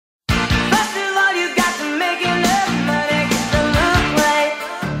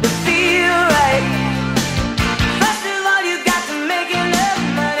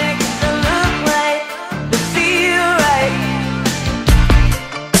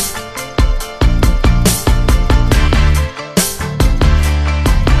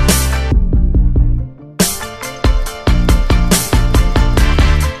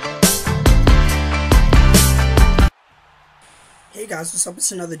guys, what's up?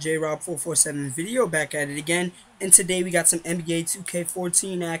 It's another JRob447 video, back at it again. And today we got some NBA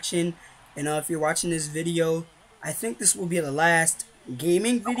 2K14 action. And if you're watching this video, I think this will be the last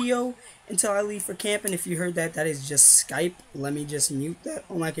gaming video until I leave for camp. And if you heard that, that is just Skype. Let me just mute that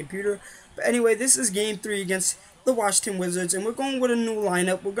on my computer. But anyway, this is game 3 against the Washington Wizards. And we're going with a new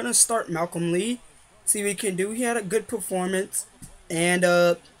lineup. We're going to start Malcolm Lee. See what he can do. He had a good performance.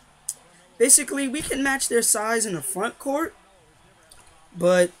 And basically, we can match their size in the front court,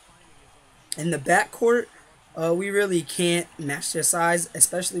 but in the back court, we really can't match their size,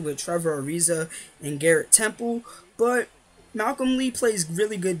 especially with Trevor Ariza and Garrett Temple. But Malcolm Lee plays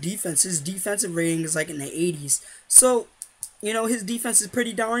really good defense. His defensive rating is like in the 80s. So, you know, his defense is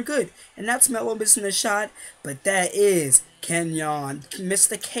pretty darn good. And that's Melo missing a shot, but that is Kenyon,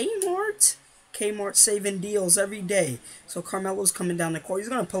 Mr. Kmart. Kmart saving deals every day. So Carmelo's coming down the court. He's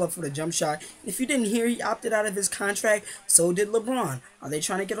going to pull up for the jump shot. If you didn't hear, he opted out of his contract. So did LeBron. Are they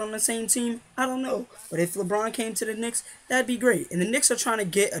trying to get on the same team? I don't know. But if LeBron came to the Knicks, that'd be great. And the Knicks are trying to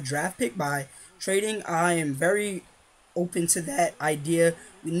get a draft pick by trading. I am very open to that idea.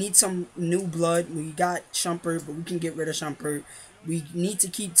 We need some new blood. We got Shumpert, but we can get rid of Shumpert. We need to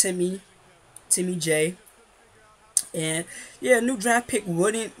keep Timmy J. And yeah, a new draft pick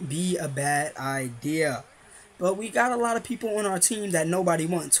wouldn't be a bad idea. But we got a lot of people on our team that nobody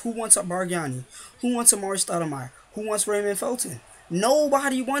wants. Who wants a Bargnani? Who wants a Amari Stoudemire? Who wants Raymond Felton?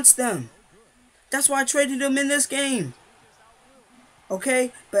 Nobody wants them. That's why I traded them in this game.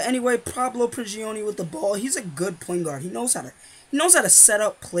 Okay? But anyway, Pablo Prigioni with the ball. He's a good point guard. He knows how to set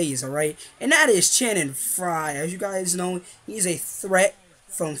up plays, alright? And that is Channing Frye. As you guys know, he's a threat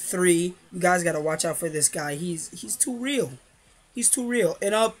from 3. You guys got to watch out for this guy. He's too real. He's too real.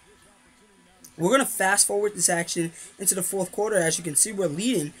 And we're going to fast forward this action into the fourth quarter. As you can see, we're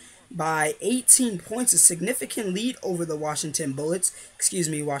leading by 18 points, a significant lead over the Washington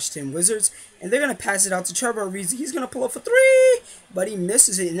Wizards. And they're going to pass it out to Trevor Ariza. He's going to pull up for 3, but he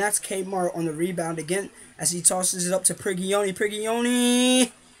misses it, and that's Kmart on the rebound again as he tosses it up to Prigioni. Prigioni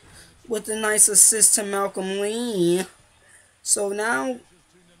with a nice assist to Malcolm Lee. So now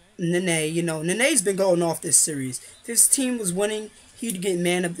Nene, you know, Nene's been going off this series. If his team was winning, he'd get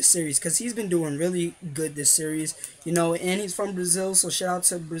man of the series because he's been doing really good this series, you know, and he's from Brazil, so shout out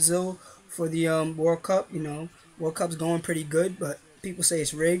to Brazil for the World Cup. You know, World Cup's going pretty good, but people say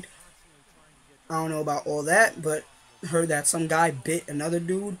it's rigged. I don't know about all that, but heard that some guy bit another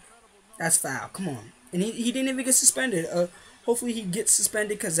dude. That's foul. Come on. And he didn't even get suspended. Hopefully he gets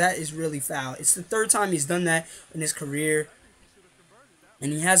suspended because that is really foul. It's the 3rd time he's done that in his career,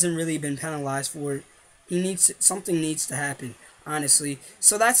 and he hasn't really been penalized for it. Something needs to happen, honestly.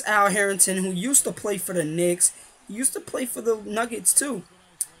 So that's Al Harrington, who used to play for the Knicks. He used to play for the Nuggets too.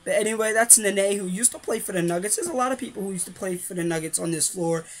 But anyway, that's Nene, who used to play for the Nuggets. There's a lot of people who used to play for the Nuggets on this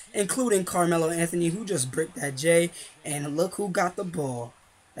floor, including Carmelo Anthony, who just bricked that J. And look who got the ball.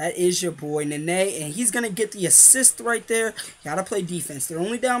 That is your boy Nene, and he's going to get the assist right there. Got to play defense. They're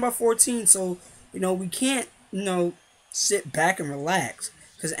only down by 14, so, you know, we can't, you know, sit back and relax,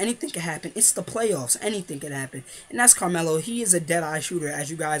 because anything can happen. It's the playoffs. Anything can happen. And that's Carmelo. He is a dead-eye shooter,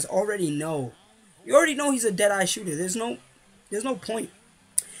 as you guys already know. You already know he's a dead-eye shooter. There's no point.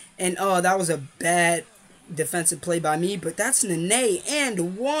 And that was a bad defensive play by me, but that's Nene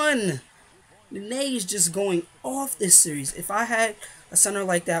and 1. Nene is just going off this series. If I had a center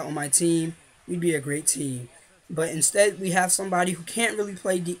like that on my team, we'd be a great team. But instead, we have somebody who can't really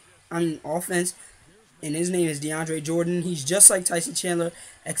play offense, and his name is DeAndre Jordan. He's just like Tyson Chandler,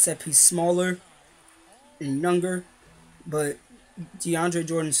 except he's smaller and younger. But DeAndre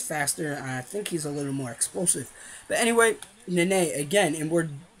Jordan's faster, and I think he's a little more explosive. But anyway, Nene again,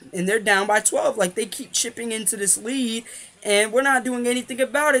 and they're down by 12. Like, they keep chipping into this lead, and we're not doing anything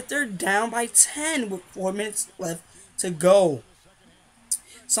about it. They're down by 10 with 4 minutes left to go.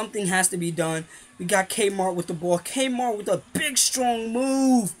 Something has to be done. We got Kmart with the ball. Kmart with a big, strong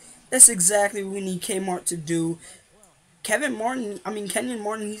move. That's exactly what we need Kmart to do. Kenyon Martin,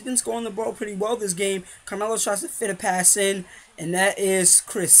 he's been scoring the ball pretty well this game. Carmelo tries to fit a pass in, and that is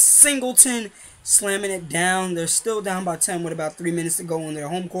Chris Singleton slamming it down. They're still down by 10 with about 3 minutes to go on their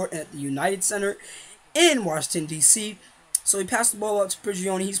home court at the United Center in Washington, D.C. So he passed the ball up to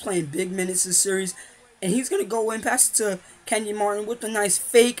Prigioni. He's playing big minutes this series, and he's going to go and pass it to Kenyon Martin with a nice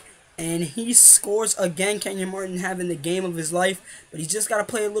fake. And he scores again. Kenyon Martin having the game of his life. But he's just got to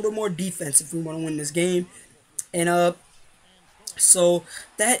play a little more defense if we want to win this game. And so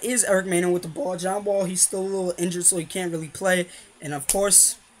that is Eric Mano with the ball. John Wall, he's still a little injured, so he can't really play. And of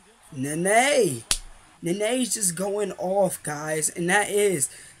course, Nene. Nene's just going off, guys. And that is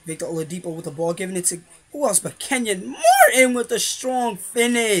Victor Oladipo with the ball, giving it to Who else but Kenyon Martin with a strong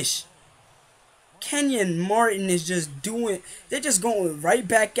finish. Kenyon Martin is just doing, they're just going right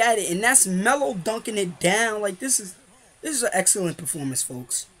back at it, and that's Melo dunking it down. Like, this is an excellent performance,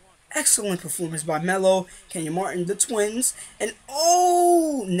 folks. Excellent performance by Melo, Kenyon Martin, the twins, and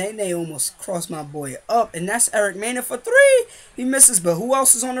oh, Nene almost crossed my boy up, and that's Eric Mena for three. He misses, but who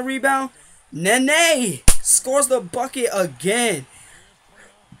else is on the rebound? Nene scores the bucket again.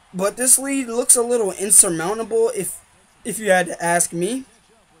 But this lead looks a little insurmountable if you had to ask me.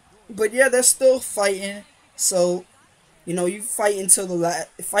 But yeah, they're still fighting. So, you know, you fight until the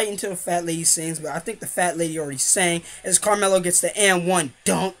fat lady sings. But I think the fat lady already sang as Carmelo gets the and one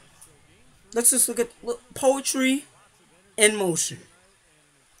dunk. Let's just look at poetry in motion.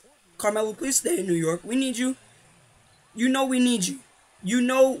 Carmelo, please stay in New York. We need you. You know we need you. You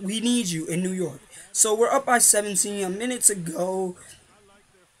know we need you in New York. So we're up by 17. A minute to go.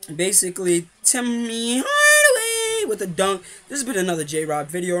 Basically, Timmy Hardaway with a dunk. This has been another J-Rob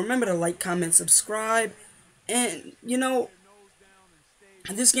video. Remember to like, comment, subscribe. And, you know,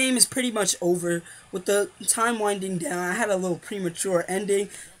 this game is pretty much over with the time winding down. I had a little premature ending.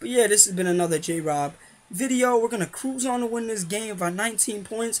 But yeah, this has been another J-Rob video. We're going to cruise on to win this game by 19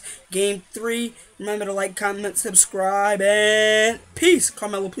 points. Game 3. Remember to like, comment, subscribe, and peace.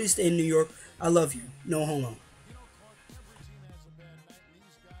 Carmelo, please stay in New York. I love you. No homo.